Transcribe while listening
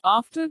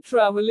After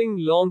traveling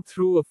long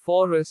through a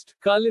forest,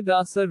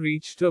 Kalidasa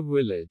reached a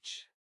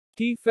village.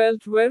 He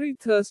felt very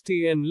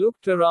thirsty and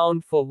looked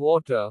around for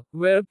water,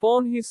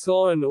 whereupon he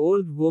saw an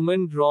old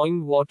woman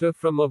drawing water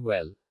from a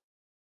well.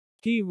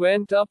 He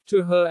went up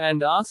to her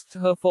and asked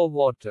her for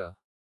water.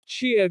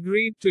 She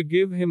agreed to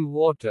give him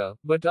water,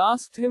 but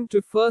asked him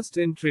to first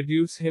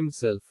introduce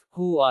himself.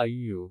 Who are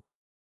you?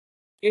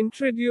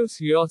 Introduce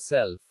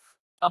yourself.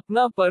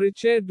 Apna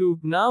parichay do.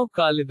 Now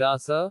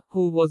Kalidasa,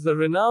 who was a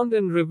renowned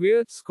and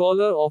revered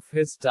scholar of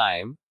his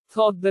time,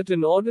 thought that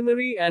an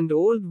ordinary and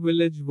old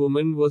village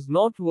woman was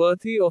not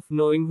worthy of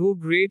knowing who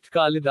great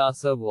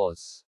Kalidasa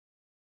was.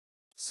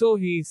 So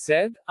he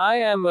said, I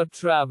am a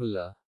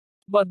traveler.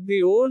 But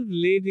the old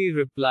lady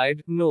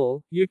replied,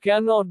 No, you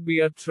cannot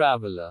be a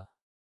traveler.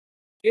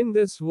 In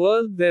this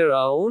world there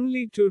are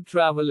only two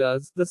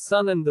travelers, the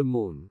sun and the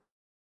moon.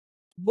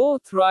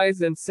 Both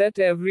rise and set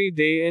every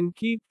day and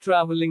keep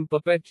traveling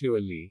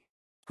perpetually.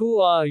 Who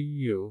are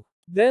you?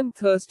 Then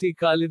thirsty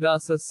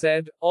Kalidasa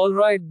said, All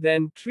right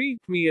then, treat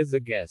me as a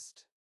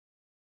guest.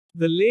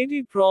 The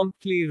lady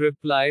promptly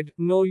replied,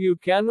 No, you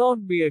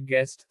cannot be a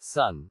guest,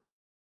 son.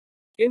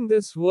 In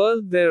this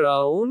world there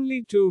are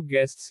only two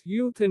guests,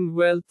 youth and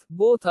wealth,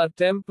 both are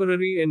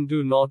temporary and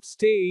do not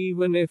stay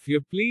even if you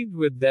plead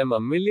with them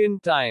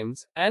 1,000,000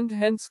 times, and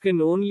hence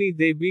can only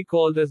they be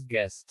called as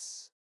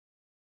guests.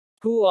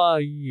 Who are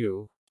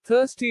you?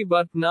 Thirsty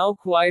but now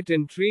quite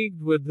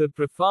intrigued with the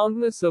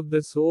profoundness of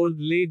this old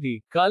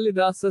lady,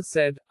 Kalidasa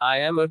said, I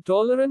am a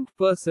tolerant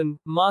person,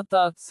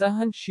 Mata,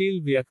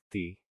 Sahanshil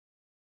Vyakti.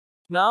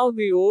 Now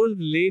the old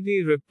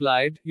lady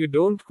replied, You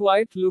don't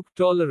quite look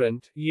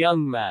tolerant,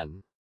 young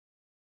man.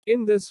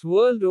 In this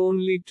world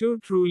only two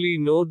truly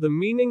know the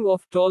meaning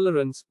of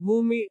tolerance,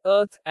 Bhumi,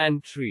 earth,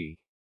 and tree.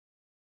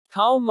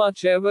 How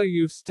much ever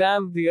you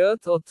stamp the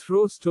earth or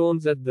throw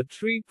stones at the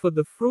tree, for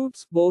the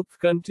fruits both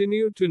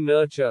continue to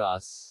nurture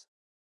us.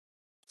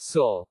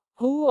 So,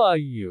 who are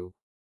you?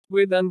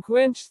 With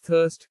unquenched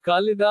thirst,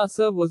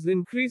 Kalidasa was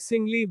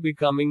increasingly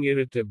becoming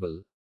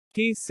irritable.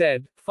 He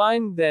said,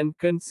 Fine then,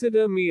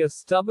 consider me a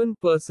stubborn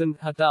person,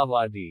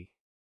 Hatavadi.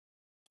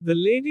 The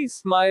lady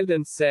smiled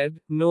and said,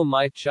 No,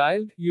 my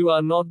child, you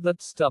are not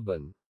that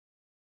stubborn.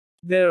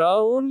 There are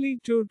only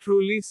two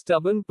truly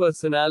stubborn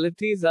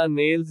personalities, our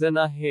nails and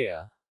our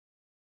hair.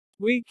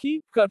 We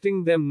keep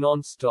cutting them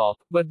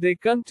non-stop, but they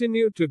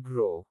continue to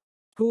grow.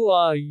 Who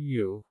are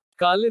you?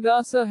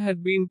 Kalidasa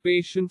had been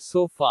patient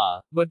so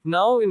far, but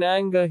now in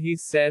anger he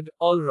said,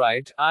 All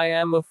right, I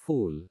am a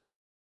fool.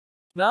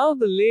 Now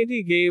the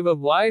lady gave a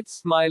wide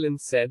smile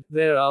and said,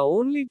 There are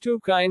only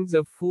two kinds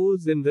of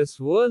fools in this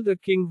world, a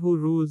king who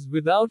rules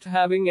without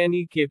having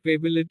any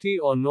capability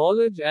or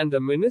knowledge, and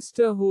a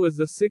minister who is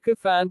a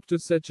sycophant to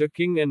such a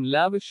king and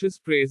lavishes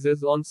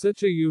praises on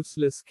such a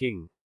useless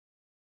king.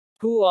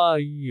 Who are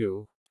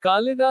you?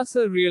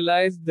 Kalidasa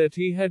realized that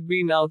he had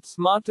been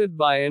outsmarted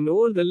by an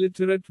old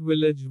illiterate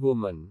village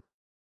woman.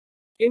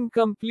 In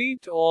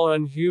complete awe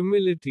and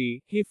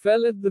humility, he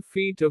fell at the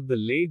feet of the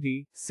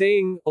lady,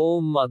 saying, O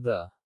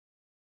mother!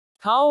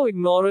 How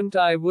ignorant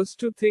I was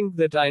to think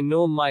that I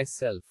know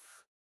myself.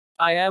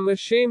 I am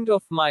ashamed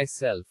of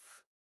myself.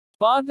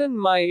 Pardon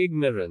my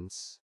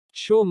ignorance.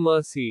 Show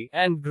mercy,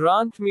 and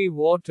grant me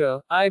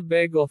water, I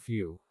beg of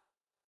you.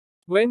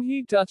 When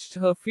he touched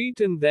her feet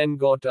and then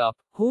got up,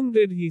 whom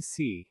did he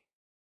see?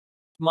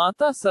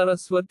 Mata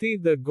Saraswati,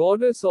 the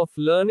goddess of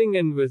learning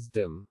and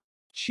wisdom.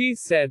 She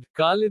said,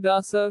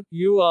 Kalidasa,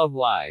 you are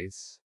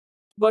wise.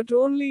 But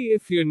only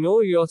if you know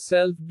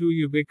yourself do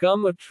you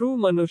become a true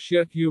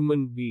Manushya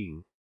human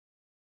being.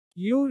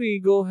 Your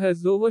ego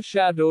has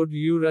overshadowed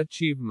your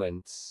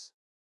achievements.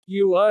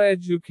 You are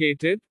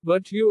educated,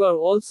 but you are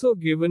also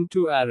given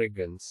to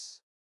arrogance.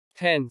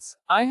 Hence,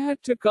 I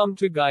had to come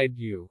to guide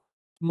you.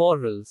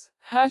 Morals.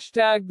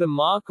 The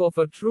mark of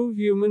a true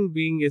human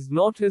being is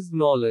not his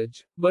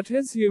knowledge, but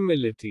his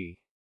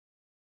humility.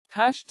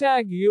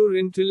 Your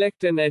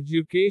intellect and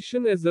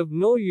education is of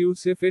no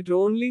use if it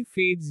only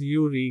feeds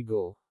your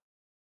ego.